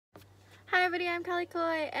Hi everybody, I'm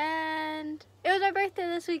Calikoi, and it was my birthday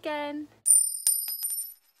this weekend.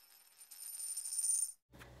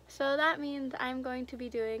 So that means I'm going to be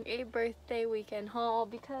doing a birthday weekend haul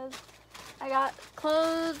because I got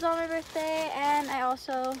clothes on my birthday and I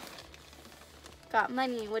also got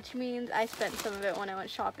money, which means I spent some of it when I went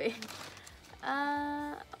shopping.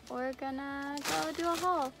 We're gonna go do a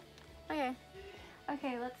haul. Okay,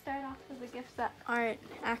 let's start off with the gifts that aren't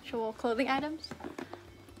actual clothing items.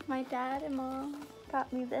 My dad and mom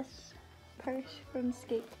got me this purse from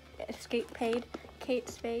Kate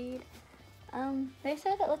Spade. They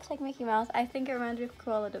said it looks like Mickey Mouse. I think it reminds me of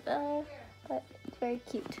Cruella de Vil, but it's very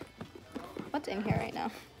cute. What's in here right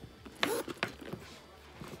now?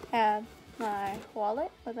 I have my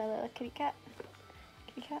wallet with my little kitty cat.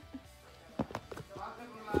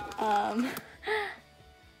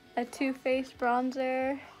 A Too Faced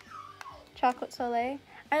bronzer, chocolate soleil.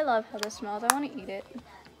 I love how this smells. I want to eat it.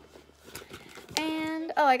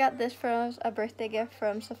 And oh, I got this from a birthday gift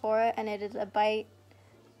from Sephora, and it is a Bite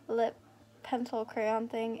lip pencil crayon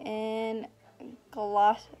thing in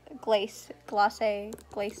glace. I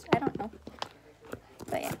don't know,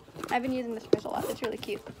 but yeah, I've been using this purse a lot. It's really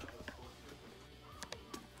cute.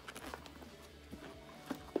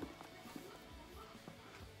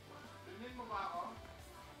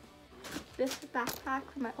 This backpack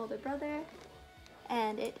for my older brother,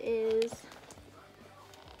 and it is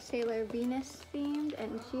Sailor Venus themed,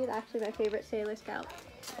 and she is actually my favorite Sailor Scout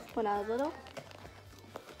when I was little.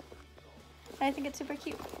 And I think it's super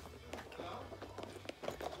cute.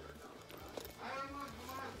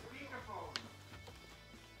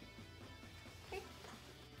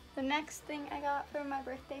 The next thing I got for my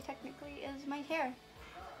birthday technically is my hair.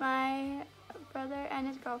 My brother and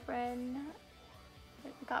his girlfriend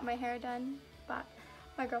got my hair done, but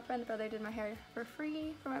my girlfriend and brother did my hair for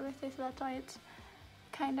free for my birthday, so that's why it's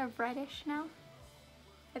kind of reddish now.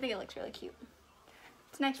 I think it looks really cute.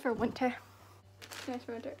 It's nice for winter.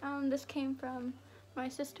 This came from my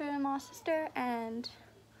sister-in-law's sister and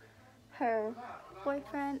her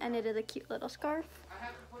boyfriend, and it is a cute little scarf.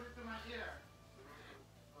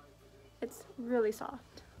 It's really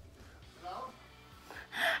soft. I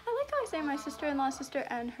like how I say my sister-in-law's sister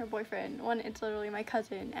and her boyfriend when it's literally my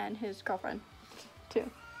cousin and his girlfriend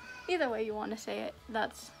too. Either way you want to say it,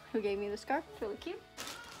 that's who gave me the scarf. It's really cute.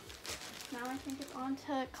 Now I think it's on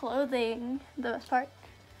to clothing, the best part.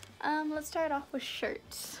 Let's start off with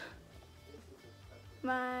shirts.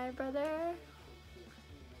 My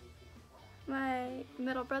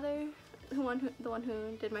middle brother, the one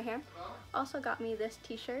who did my hair, also got me this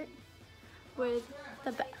t-shirt with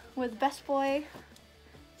Best Boy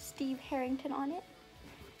Steve Harrington on it.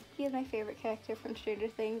 He is my favorite character from Stranger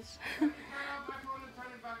Things.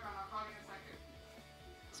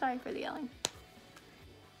 Sorry for the yelling.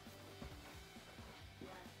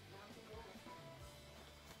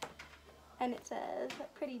 And it says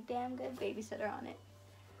 "Pretty damn good babysitter" on it.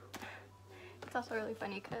 It's also really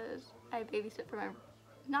funny because I babysit for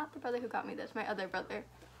not the brother who got me this, my other brother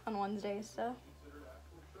on Wednesdays, so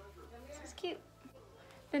this is cute.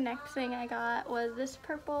 The next thing I got was this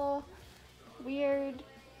purple weird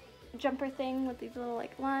jumper thing with these little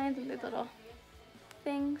like lines and these little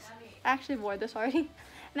things. I actually wore this already,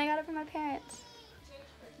 and I got it from my parents.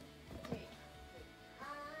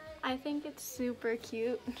 I think it's super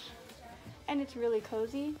cute. And it's really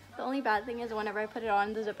cozy. The only bad thing is whenever I put it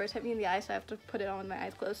on, the zippers hit me in the eye, so I have to put it on with my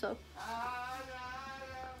eyes closed. So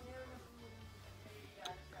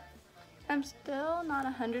I'm still not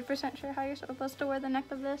 100% sure how you're supposed to wear the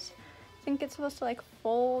neck of this. I think it's supposed to like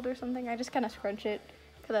fold or something. I just kind of scrunch it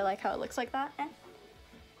because I like how it looks like that. And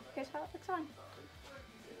here's how it looks on.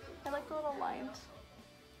 I like the little lines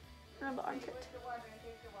around the armpit.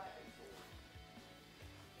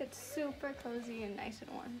 It's super cozy and nice and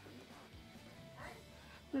warm.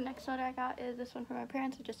 The next sweater I got is this one from my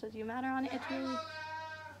parents. It just says "You Matter" on it.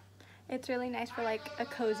 It's really nice for like a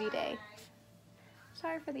cozy day.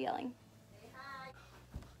 Sorry for the yelling.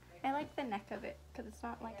 I like the neck of it because it's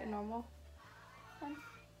not like a normal one.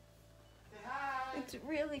 It's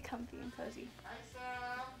really comfy and cozy.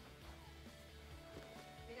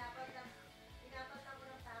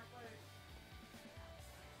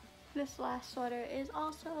 This last sweater is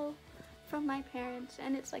also from my parents,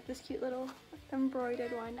 and it's like this cute little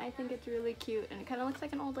embroidered one. I think it's really cute, and it kind of looks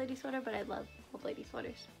like an old lady sweater, but I love old lady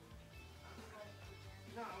sweaters.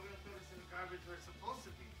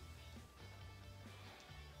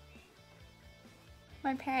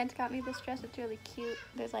 My parents got me this dress. It's really cute.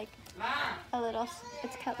 There's like a little,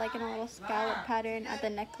 it's cut like in a little scallop pattern at the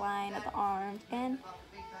neckline, at the arms, and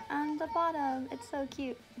on the bottom. It's so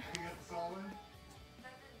cute.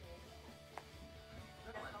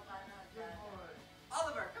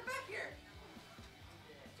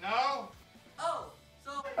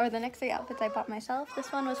 or the next 3 outfits I bought myself.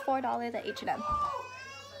 This one was $4 at H&M.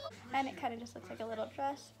 And it kind of just looks like a little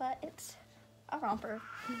dress, but it's a romper.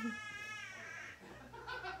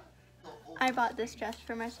 I bought this dress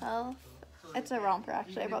for myself. It's a romper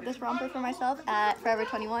actually. I bought this romper for myself at Forever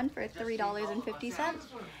 21 for $3.50.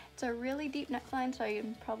 It's a really deep neckline, so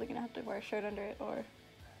I'm probably gonna have to wear a shirt under it or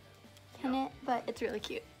pin it, but it's really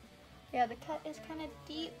cute. Yeah, the cut is kind of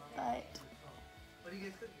deep, but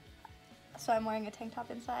so I'm wearing a tank top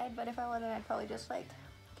inside, but if I wasn't, I'd probably just like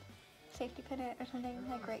safety pin it or something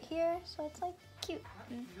like right here, so it's like cute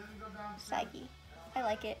and saggy. I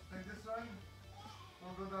like it.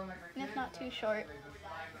 And it's not too short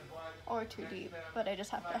or too deep, but I just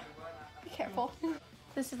have to be careful.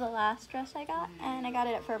 This is the last dress I got, and I got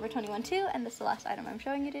it at Forever 21 too, and this is the last item I'm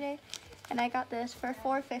showing you today. And I got this for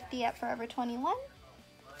 $4.50 at Forever 21,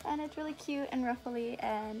 and it's really cute and ruffly,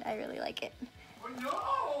 and I really like it.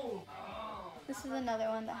 This is another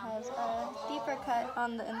one that has a deeper cut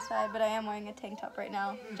on the inside, but I am wearing a tank top right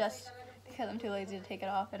now just because I'm too lazy to take it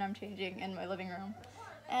off, and I'm changing in my living room.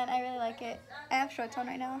 And I really like it. I have shorts on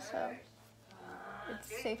right now, so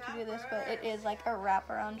it's safe to do this, but it is like a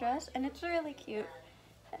wraparound dress, and it's really cute.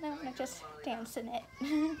 And I want to just dance in it.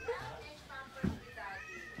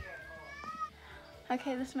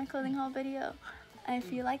 Okay, this is my clothing haul video.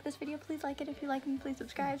 If you like this video, please like it. If you like me, please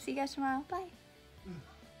subscribe. See you guys tomorrow. Bye.